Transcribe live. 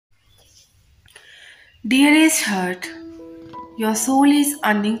Dearest heart, your soul is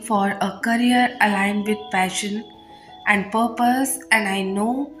yearning for a career aligned with passion and purpose, and I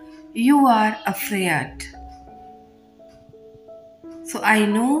know you are afraid. So I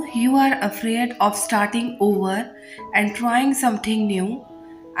know you are afraid of starting over and trying something new.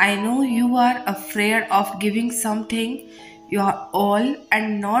 I know you are afraid of giving something your all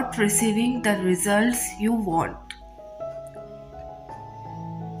and not receiving the results you want.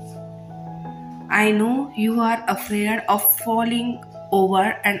 I know you are afraid of falling over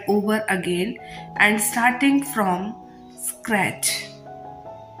and over again and starting from scratch.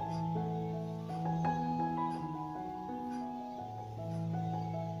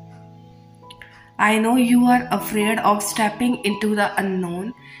 I know you are afraid of stepping into the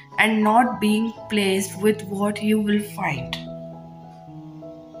unknown and not being pleased with what you will find.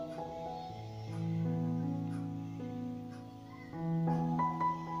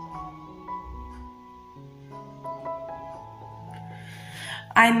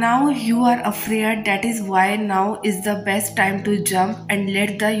 I know you are afraid, that is why now is the best time to jump and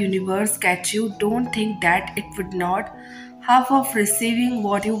let the universe catch you. Don't think that it would not. Half of receiving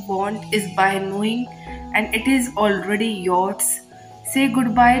what you want is by knowing, and it is already yours. Say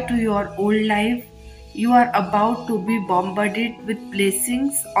goodbye to your old life. You are about to be bombarded with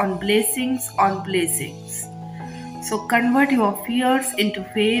blessings on blessings on blessings. So convert your fears into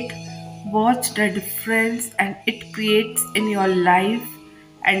faith, watch the difference and it creates in your life,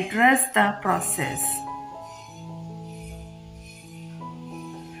 and trust the process.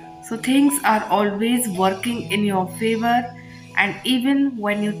 So things are always working in your favor, and even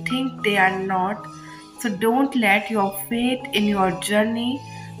when you think they are not, so don't let your faith in your journey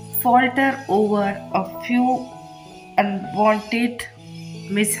falter over a few unwanted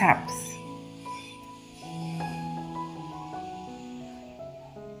mishaps.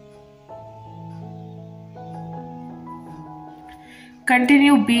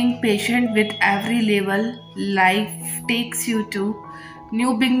 Continue being patient with every level life takes you to.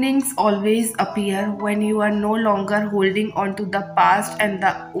 New beginnings always appear when you are no longer holding on to the past, and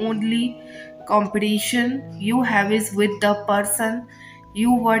the only competition you have is with the person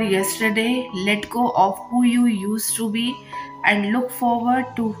you were yesterday. Let go of who you used to be and look forward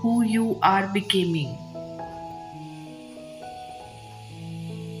to who you are becoming.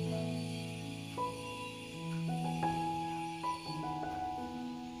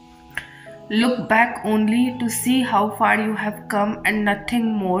 Look back only to see how far you have come and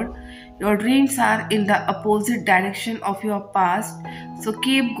nothing more. Your dreams are in the opposite direction of your past, so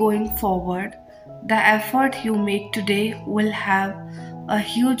keep going forward. The effort you make today will have a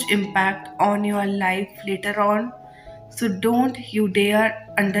huge impact on your life later on, so don't you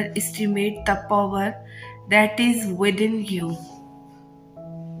dare underestimate the power that is within you.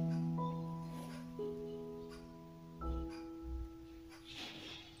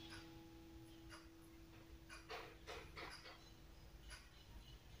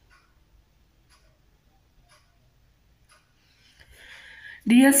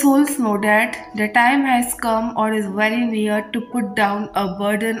 Dear souls, know that the time has come or is very near to put down a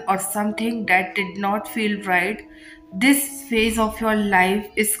burden or something that did not feel right. This phase of your life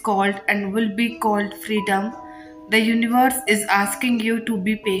is called and will be called freedom. The universe is asking you to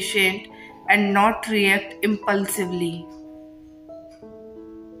be patient and not react impulsively.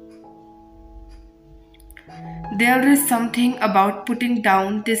 There is something about putting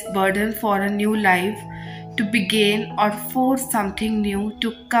down this burden for a new life to begin or for something new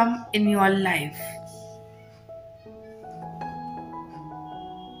to come in your life.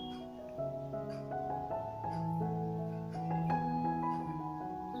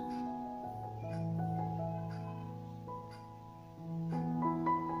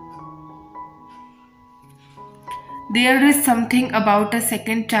 There is something about a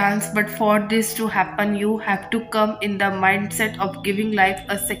second chance, but for this to happen, you have to come in the mindset of giving life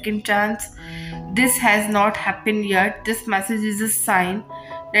a second chance. This has not happened yet. This message is a sign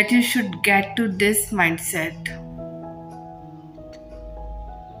that you should get to this mindset.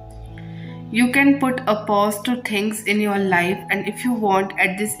 You can put a pause to things in your life, and if you want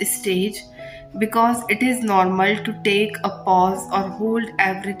at this stage, because it is normal to take a pause or hold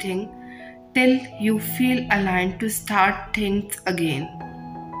everything till you feel aligned to start things again.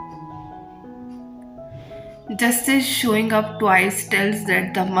 Justice showing up twice tells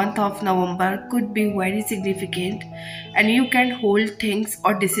that the month of November could be very significant, and you can hold things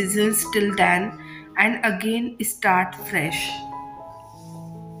or decisions till then and again start fresh.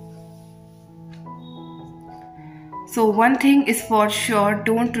 So, one thing is for sure,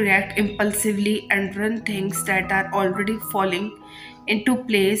 don't react impulsively and run things that are already falling into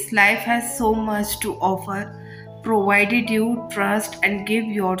place. Life has so much to offer, provided you trust and give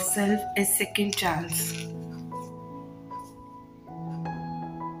yourself a second chance.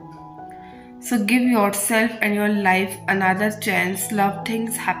 So give yourself and your life another chance. Love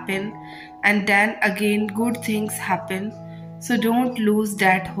things happen and then again good things happen. So don't lose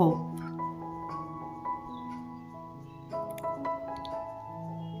that hope.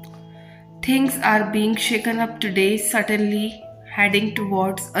 Things are being shaken up today, certainly heading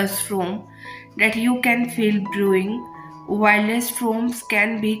towards a storm that you can feel brewing. While storms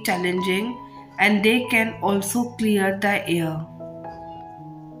can be challenging and they can also clear the air.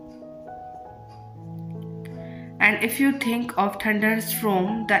 And if you think of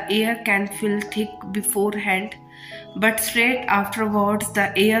thunderstorm, the air can feel thick beforehand, but straight afterwards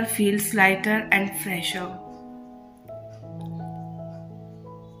the air feels lighter and fresher.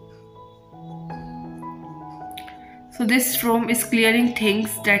 So this storm is clearing things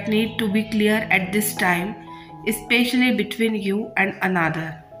that need to be clear at this time, especially between you and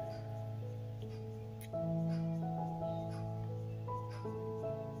another.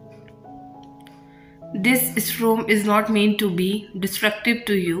 This storm is not meant to be destructive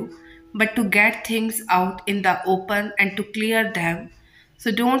to you, but to get things out in the open and to clear them.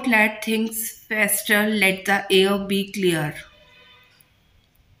 So don't let things fester, let the air be clear.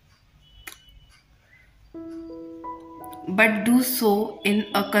 But do so in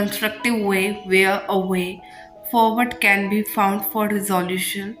a constructive way where a way forward can be found for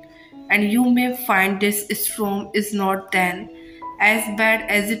resolution, and you may find this storm is not then as bad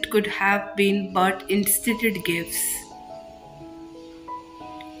as it could have been, but instead it gives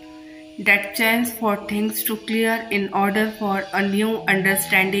that chance for things to clear in order for a new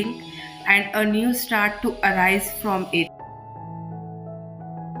understanding and a new start to arise from it.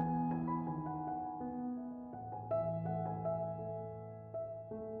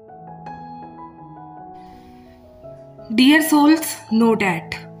 Dear souls, know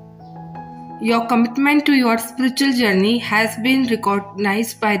that your commitment to your spiritual journey has been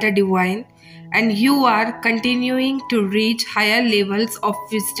recognized by the divine, and you are continuing to reach higher levels of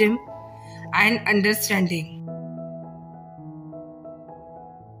wisdom and understanding.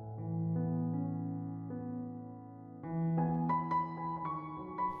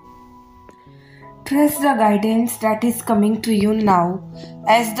 Trust the guidance that is coming to you now,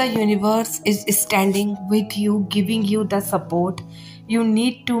 as the universe is standing with you, giving you the support you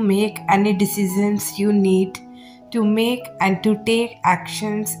need to make any decisions you need to make and to take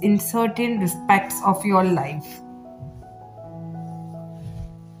actions in certain respects of your life.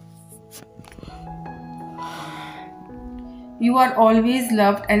 You are always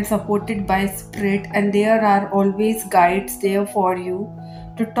loved and supported by Spirit, and there are always guides there for you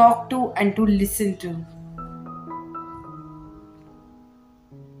to talk to and to listen to.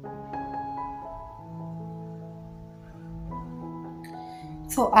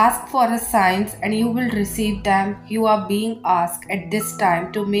 So ask for a signs and you will receive them. You are being asked at this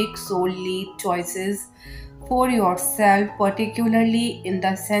time to make soul lead choices for yourself, particularly in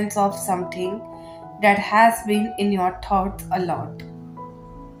the sense of something that has been in your thoughts a lot.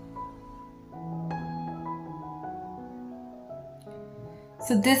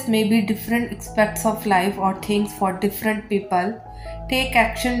 So this may be different aspects of life or things for different people. Take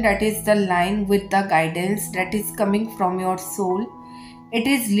action that is the line with the guidance that is coming from your soul. It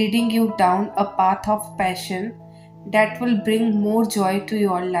is leading you down a path of passion that will bring more joy to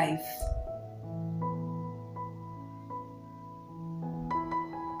your life.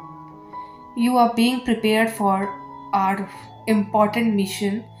 You are being prepared for our important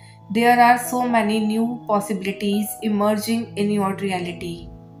mission. There are so many new possibilities emerging in your reality.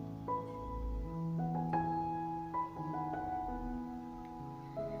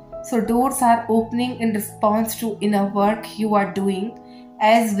 So doors are opening in response to inner work you are doing.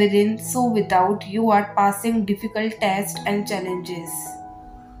 As within, so without, you are passing difficult tests and challenges.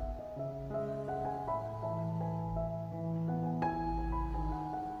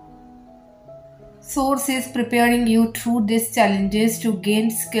 Source is preparing you through these challenges to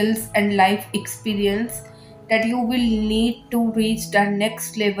gain skills and life experience that you will need to reach the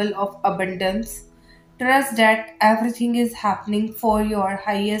next level of abundance. Trust that everything is happening for your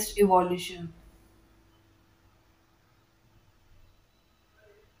highest evolution.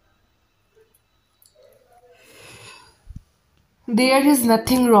 There is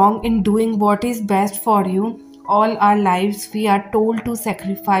nothing wrong in doing what is best for you. All our lives, we are told to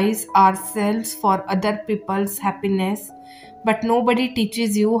sacrifice ourselves for other people's happiness, but nobody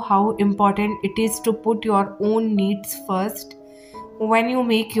teaches you how important it is to put your own needs first. When you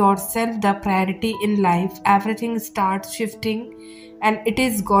make yourself the priority in life, everything starts shifting, and it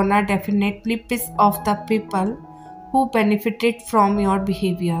is gonna definitely piss off the people who benefited from your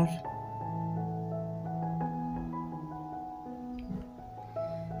behavior.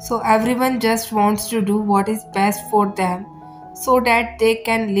 So everyone just wants to do what is best for them so that they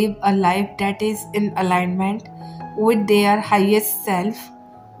can live a life that is in alignment with their highest self.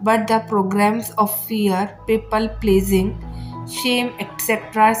 But the programs of fear, people pleasing, shame,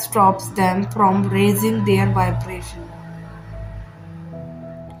 etc. stops them from raising their vibration.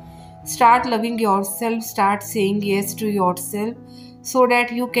 Start loving yourself, start saying yes to yourself so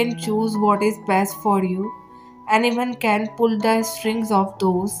that you can choose what is best for you. Anyone can pull the strings of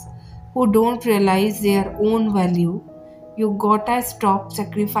those who don't realize their own value. You gotta stop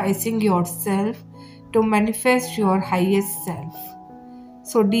sacrificing yourself to manifest your highest self.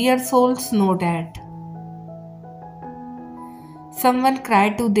 So, dear souls, know that someone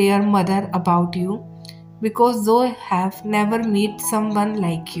cried to their mother about you because they have never met someone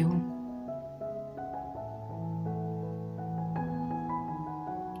like you.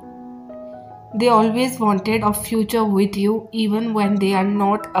 They always wanted a future with you, even when they are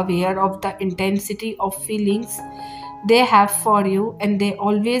not aware of the intensity of feelings they have for you, and they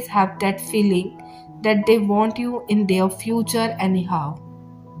always have that feeling that they want you in their future anyhow.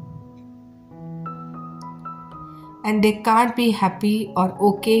 And they can't be happy or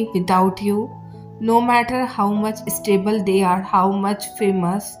okay without you, no matter how much stable they are, how much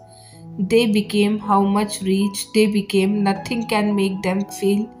famous they became, how much rich they became. Nothing can make them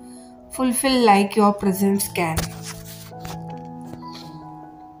feel fulfilled like your presence can.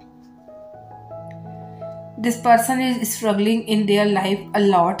 This person is struggling in their life a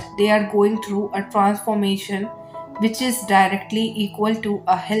lot. They are going through a transformation which is directly equal to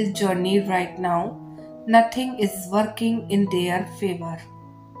a health journey right now. Nothing is working in their favor.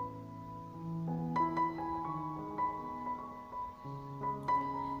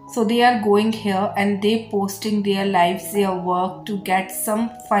 So they are going here and they posting their lives, their work to get some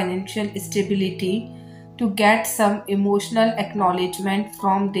financial stability, to get some emotional acknowledgement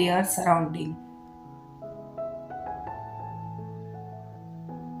from their surrounding.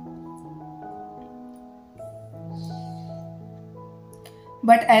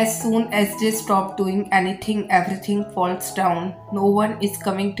 But as soon as they stop doing anything, everything falls down. No one is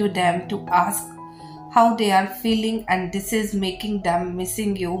coming to them to ask how they are feeling, and this is making them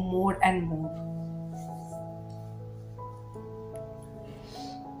missing you more and more.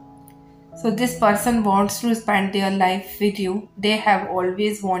 So this person wants to spend their life with you. They have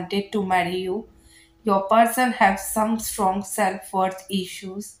always wanted to marry you. Your person has some strong self-worth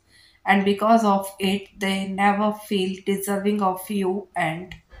issues, and because of it they never feel deserving of you,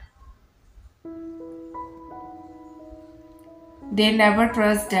 and they never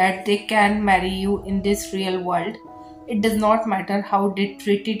trust that they can marry you in this real world. It does not matter how they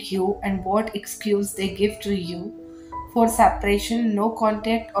treated you and what excuse they give to you for separation, no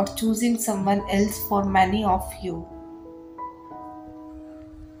contact, or choosing someone else for many of you.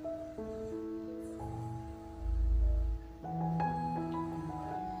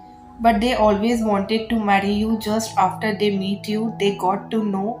 But they always wanted to marry you. Just after they meet you, they got to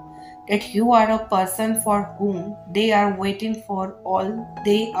know that you are a person for whom they are waiting for all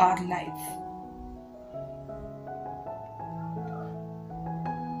their life.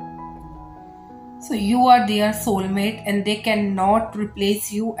 So you are their soulmate and they cannot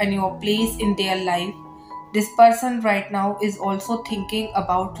replace you and your place in their life. This person right now is also thinking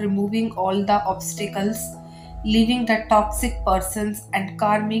about removing all the obstacles, leaving the toxic persons and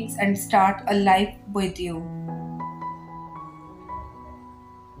karmics, and start a life with you.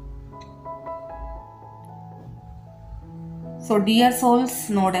 So dear souls,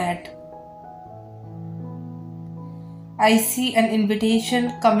 know that I see an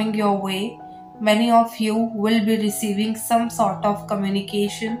invitation coming your way. Many of you will be receiving some sort of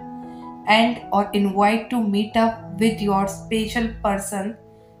communication and or invite to meet up with your special person,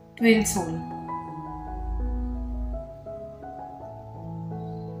 twin soul.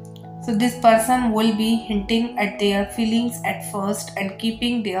 So this person will be hinting at their feelings at first and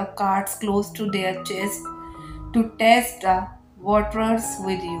keeping their cards close to their chest to test the waters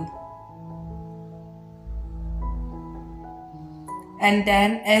with you. And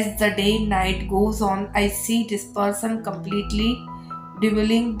then as the day-night goes on, I see this person completely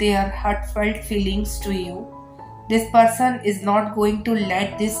revealing their heartfelt feelings to you. This person is not going to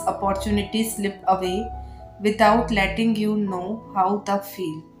let this opportunity slip away without letting you know how they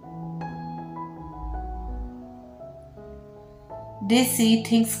feel. They see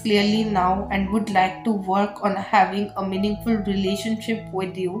things clearly now and would like to work on having a meaningful relationship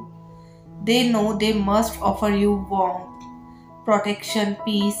with you. They know they must offer you warmth, protection,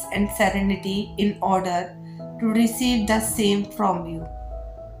 peace, and serenity in order to receive the same from you.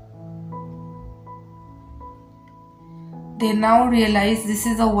 They now realize this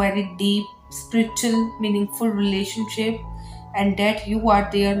is a very deep, spiritual, meaningful relationship and that you are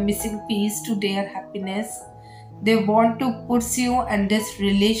their missing piece to their happiness. They want to pursue and this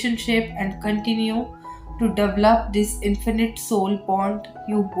relationship and continue to develop this infinite soul bond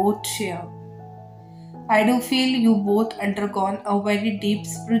you both share. I do feel you both undergone a very deep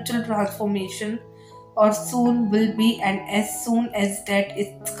spiritual transformation or soon will be, and as soon as that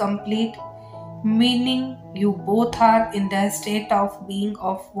is complete, meaning you both are in the state of being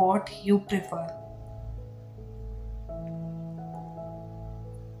of what you prefer.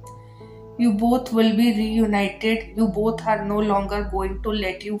 You both will be reunited. You both are no longer going to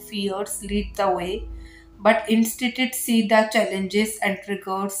let your fears lead the way, but instead see the challenges and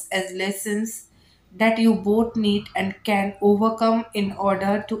triggers as lessons that you both need and can overcome in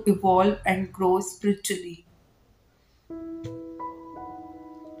order to evolve and grow spiritually.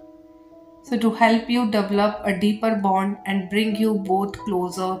 So, to help you develop a deeper bond and bring you both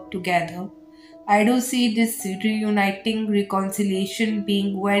closer together, I do see this reuniting reconciliation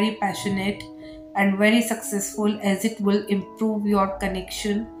being very passionate and very successful as it will improve your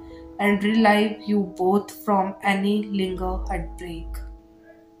connection and relieve you both from any linger heartbreak.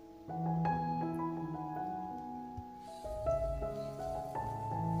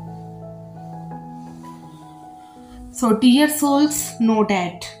 So, dear souls, know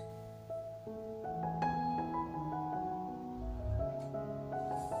that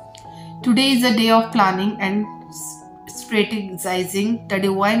today is a day of planning and strategizing. The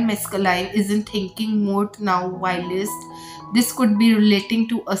divine masculine is in thinking mode now whilst this could be relating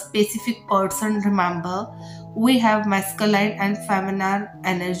to a specific person. Remember, we have masculine and feminine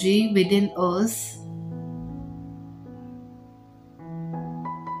energy within us.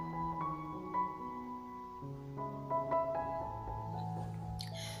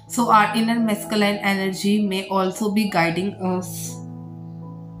 So our inner masculine energy may also be guiding us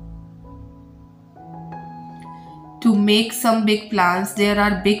to make some big plans. There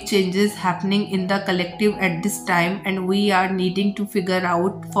are big changes happening in the collective at this time, and we are needing to figure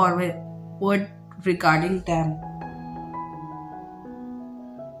out forward regarding them.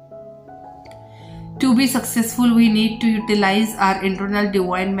 To be successful, we need to utilize our internal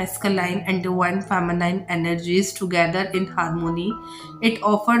divine masculine and divine feminine energies together in harmony. It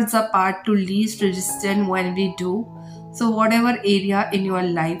offers a path to least resistance when we do. So, whatever area in your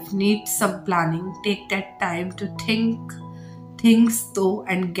life needs some planning, take that time to think things through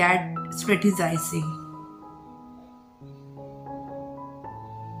and get strategizing.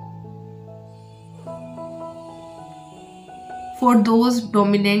 For those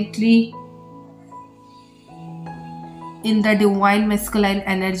dominantly in the divine masculine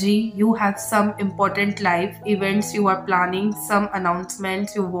energy, you have some important life events you are planning, some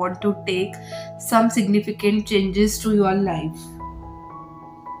announcements you want to take, some significant changes to your life.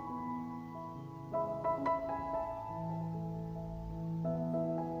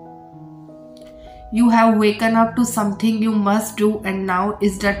 You have waken up to something you must do, and now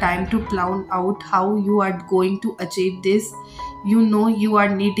is the time to plan out how you are going to achieve this. You know you are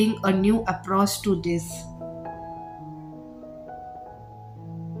needing a new approach to this.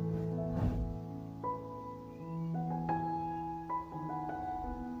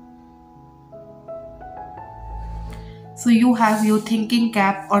 So you have your thinking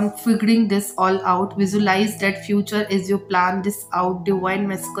cap on figuring this all out. Visualize that future as you plan this out, divine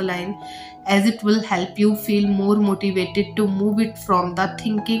masculine, as it will help you feel more motivated to move it from the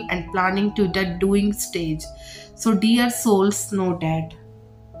thinking and planning to the doing stage. So dear souls, know that.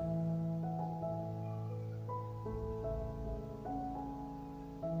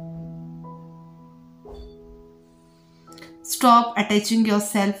 Stop attaching your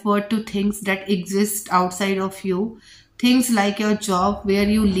self-worth to things that exist outside of you. Things like your job, where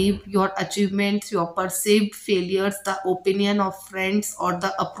you live, your achievements, your perceived failures, the opinion of friends, or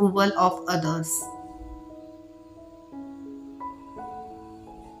the approval of others.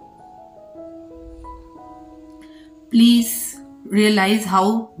 Please realize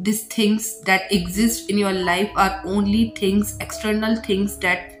how these things that exist in your life are only things, external things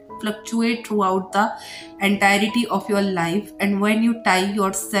that fluctuate throughout the entirety of your life. And when you tie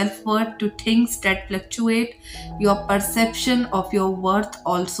your self-worth to things that fluctuate, your perception of your worth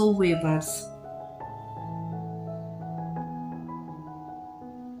also wavers.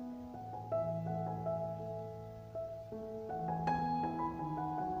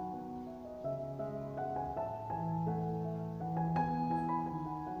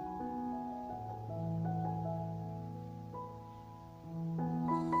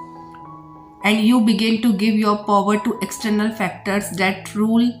 and you begin to give your power to external factors that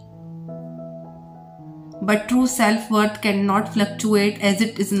rule. But true self-worth cannot fluctuate as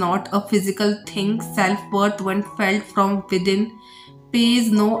it is not a physical thing. Self-worth, when felt from within,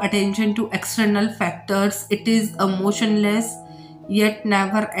 pays no attention to external factors. It is a motionless yet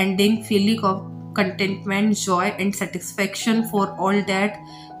never-ending feeling of contentment, joy, and satisfaction for all that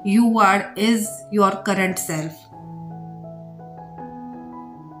you are is your current self.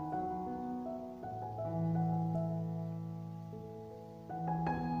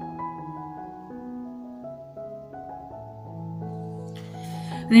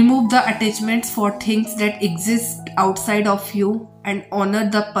 Remove the attachments for things that exist outside of you and honor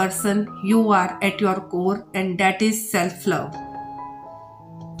the person you are at your core, and that is self love.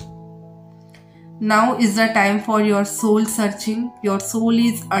 Now is the time for your soul searching. Your soul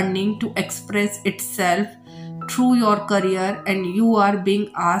is yearning to express itself through your career, and you are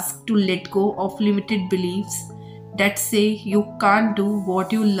being asked to let go of limited beliefs that say you can't do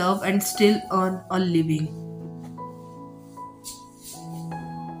what you love and still earn a living.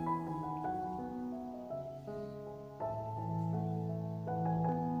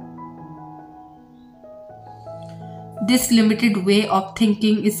 This limited way of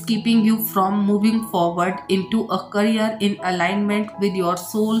thinking is keeping you from moving forward into a career in alignment with your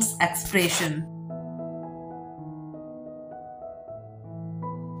soul's expression.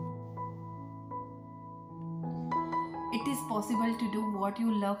 It is possible to do what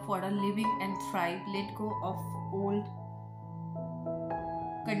you love for a living and thrive. Let go of old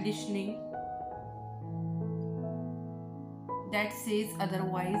conditioning that says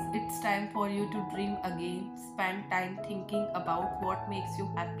otherwise. It's time for you to dream again. Spend time thinking about what makes you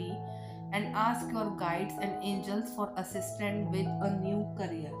happy and ask your guides and angels for assistance with a new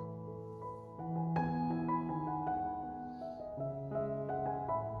career.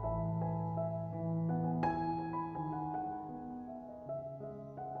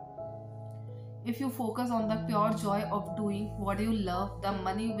 If you focus on the pure joy of doing what you love, the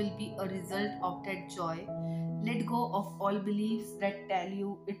money will be a result of that joy. Let go of all beliefs that tell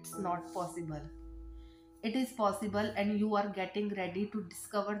you it's not possible. It is possible, and you are getting ready to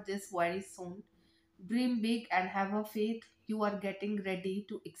discover this very soon. Dream big and have a faith. You are getting ready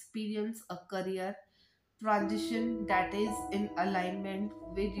to experience a career transition that is in alignment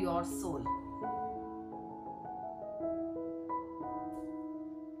with your soul.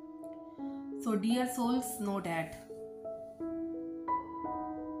 So, dear souls, know that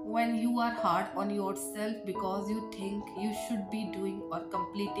when you are hard on yourself because you think you should be doing or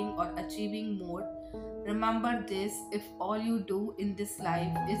completing or achieving more, remember this: if all you do in this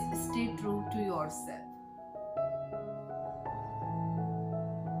life is stay true to yourself,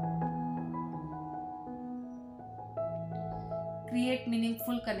 create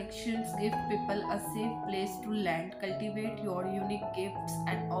meaningful connections, give people a safe place to land, cultivate your unique gifts,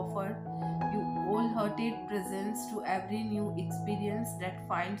 and offer you wholehearted presence to every new experience that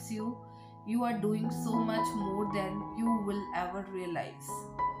finds you, you are doing so much more than you will ever realize.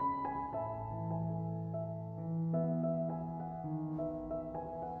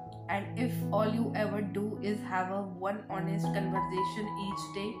 And if all you ever do is have a one honest conversation each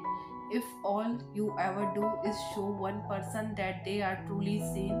day, if all you ever do is show one person that they are truly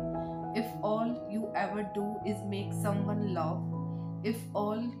seen, if all you ever do is make someone laugh, if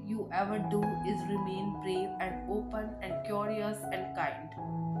all you ever do is remain brave and open and curious and kind,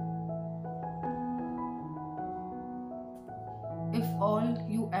 if all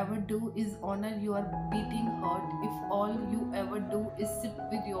you ever do is honor your beating heart, if all you ever do is sit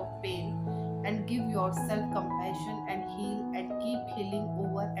with your pain and give yourself compassion and heal and keep healing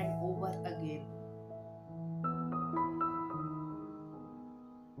over and over again.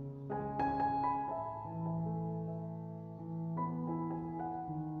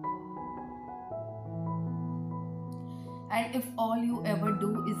 And if all you ever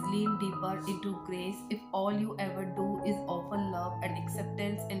do is lean deeper into grace, if all you ever do is offer love and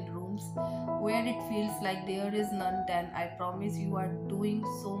acceptance in rooms where it feels like there is none, then I promise you are doing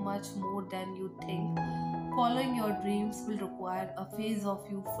so much more than you think. Following your dreams will require a phase of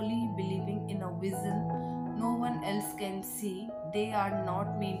you fully believing in a vision no one else can see. They are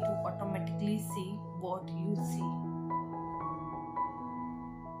not meant to automatically see what you see.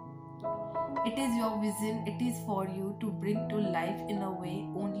 It is your vision, it is for you to bring to life in a way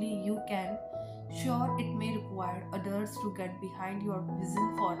only you can. Sure, it may require others to get behind your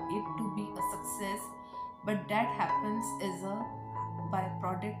vision for it to be a success, but that happens as a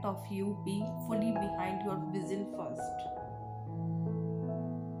byproduct of you being fully behind your vision first.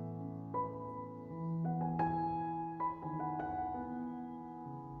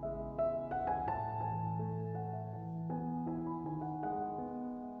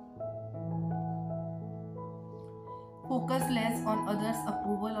 Focus less on others'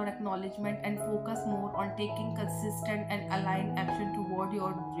 approval or acknowledgement and focus more on taking consistent and aligned action toward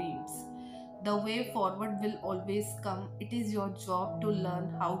your dreams. The way forward will always come. It is your job to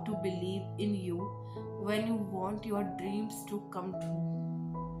learn how to believe in you when you want your dreams to come true.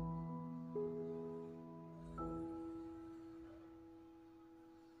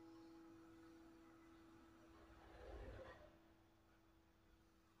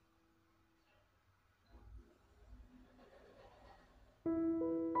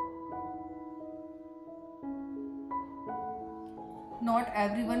 Not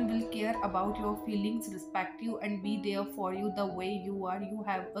everyone will care about your feelings, respect you, and be there for you the way you are. You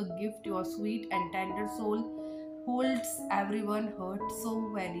have a gift, your sweet and tender soul holds everyone hurt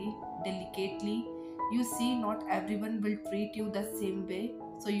so very delicately. You see, not everyone will treat you the same way,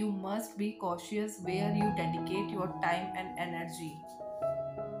 so you must be cautious where you dedicate your time and energy.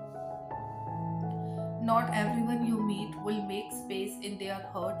 Not everyone you meet will make space in their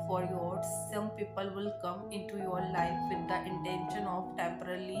heart for yours. Some people will come into your life with the intention of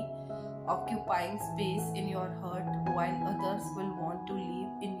temporarily occupying space in your heart, while others will want to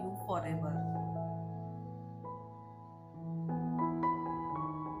live in you forever.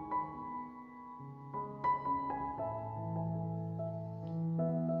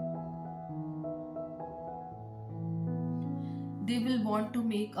 They will want to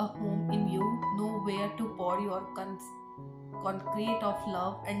make a home in you, know where to pour your concrete of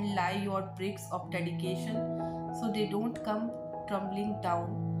love and lie your bricks of dedication so they don't come tumbling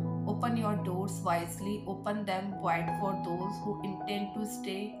down. Open your doors wisely, open them wide for those who intend to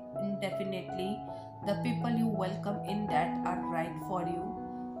stay indefinitely. The people you welcome in that are right for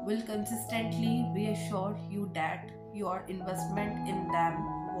you will consistently reassure you that your investment in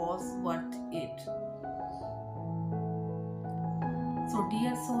them was worth it. So,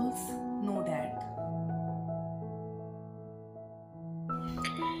 dear souls, know that.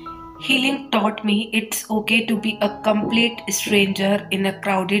 Healing taught me it's okay to be a complete stranger in a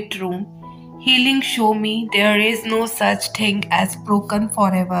crowded room. Healing showed me there is no such thing as broken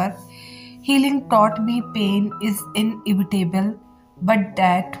forever. Healing taught me pain is inevitable, but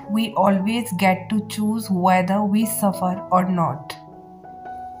that we always get to choose whether we suffer or not.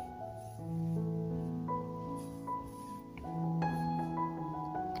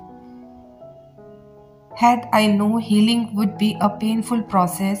 Had I known healing would be a painful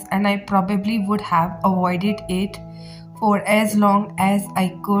process, and I probably would have avoided it for as long as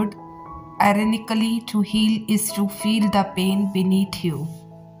I could. Ironically, to heal is to feel the pain beneath you.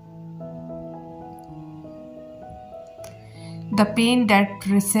 The pain that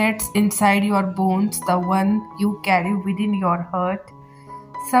resides inside your bones, the one you carry within your heart.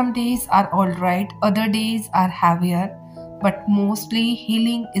 Some days are alright, other days are heavier, but mostly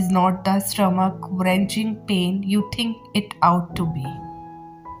healing is not the stomach wrenching pain you think it out to be.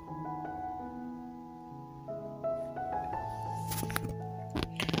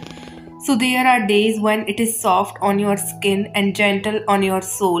 So, there are days when it is soft on your skin and gentle on your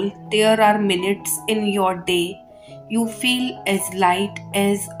soul. There are minutes in your day you feel as light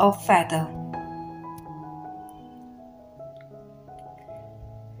as a feather.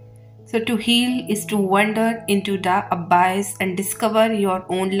 So, to heal is to wander into the abyss and discover your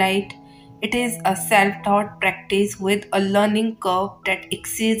own light. It is a self taught practice with a learning curve that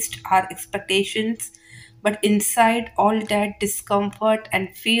exceeds our expectations, but inside all that discomfort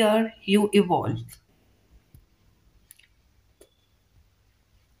and fear, you evolve.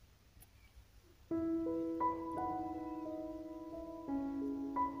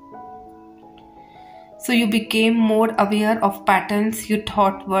 So you became more aware of patterns you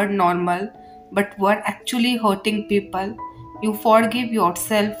thought were normal but were actually hurting people. You forgive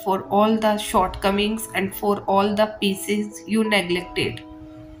yourself for all the shortcomings and for all the pieces you neglected.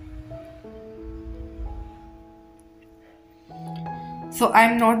 So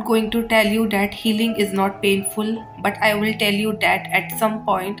I'm not going to tell you that healing is not painful, but I will tell you that at some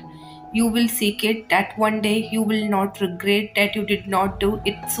point you will seek it, that one day you will not regret that you did not do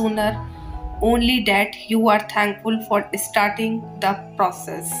it sooner, only that you are thankful for starting the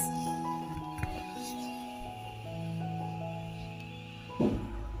process.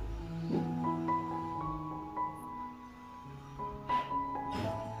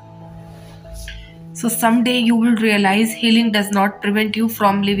 So someday you will realize healing does not prevent you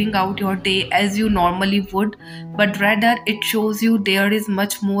from living out your day as you normally would, but rather it shows you there is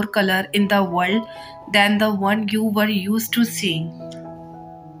much more color in the world than the one you were used to seeing.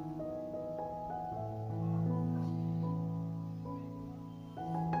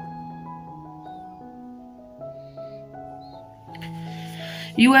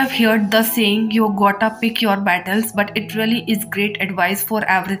 You have heard the saying, you gotta pick your battles, but it really is great advice for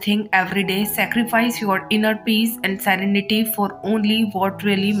everything, every day. Sacrifice your inner peace and serenity for only what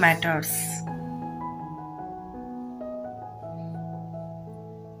really matters.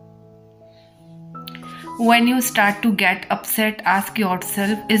 When you start to get upset, ask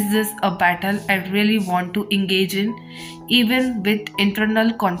yourself, is this a battle I really want to engage in? Even with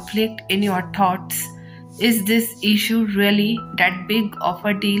internal conflict in your thoughts, is this issue really that big of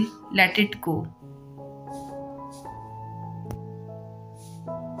a deal? Let it go.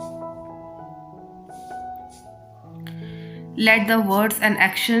 Let the words and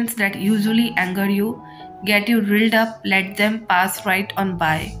actions that usually anger you get you riled up, let them pass right on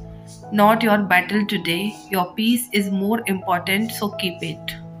by. Not your battle today. Your peace is more important, so keep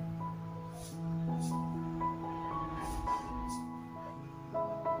it.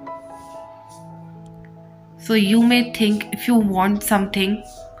 So you may think if you want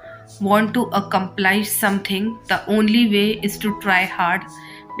to accomplish something, the only way is to try hard,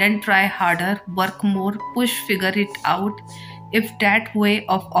 then try harder, work more, push, figure it out. If that way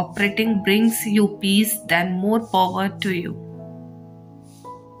of operating brings you peace, then more power to you.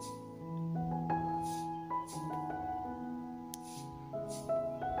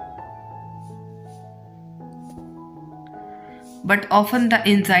 But often the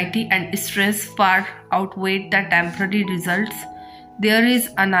anxiety and stress far outweigh the temporary results. There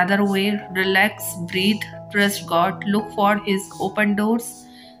is another way. Relax, breathe, trust God, look for His open doors,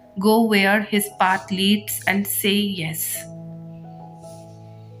 go where His path leads, and say yes.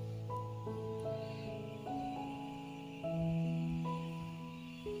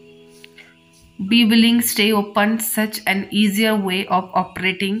 Be willing, stay open, such an easier way of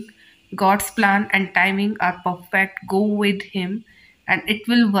operating. God's plan and timing are perfect. Go with Him, and it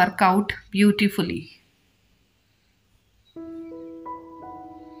will work out beautifully.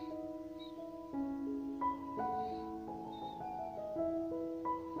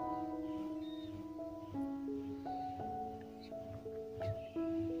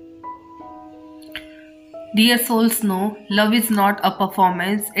 Dear souls, know love is not a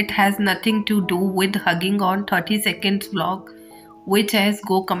performance. It has nothing to do with hugging on 30 seconds vlog, which has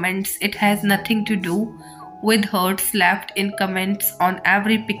go comments. It has nothing to do with hurts left in comments on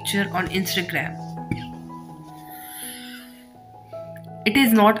every picture on Instagram. It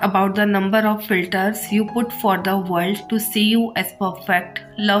is not about the number of filters you put for the world to see you as perfect.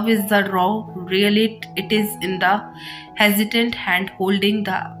 Love is the raw, real it is in the hesitant hand holding,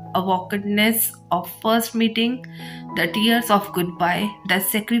 the awkwardness of first meeting, the tears of goodbye, the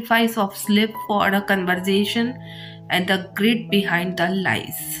sacrifice of sleep for a conversation, and the grit behind the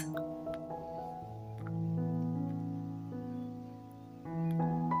lies.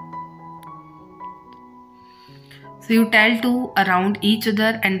 So you tell to around each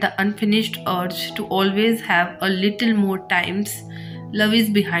other and the unfinished urge to always have a little more times. Love is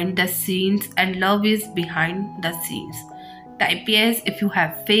behind the scenes and love is behind the scenes. Type yes if you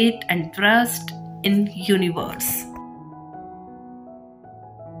have faith and trust in universe.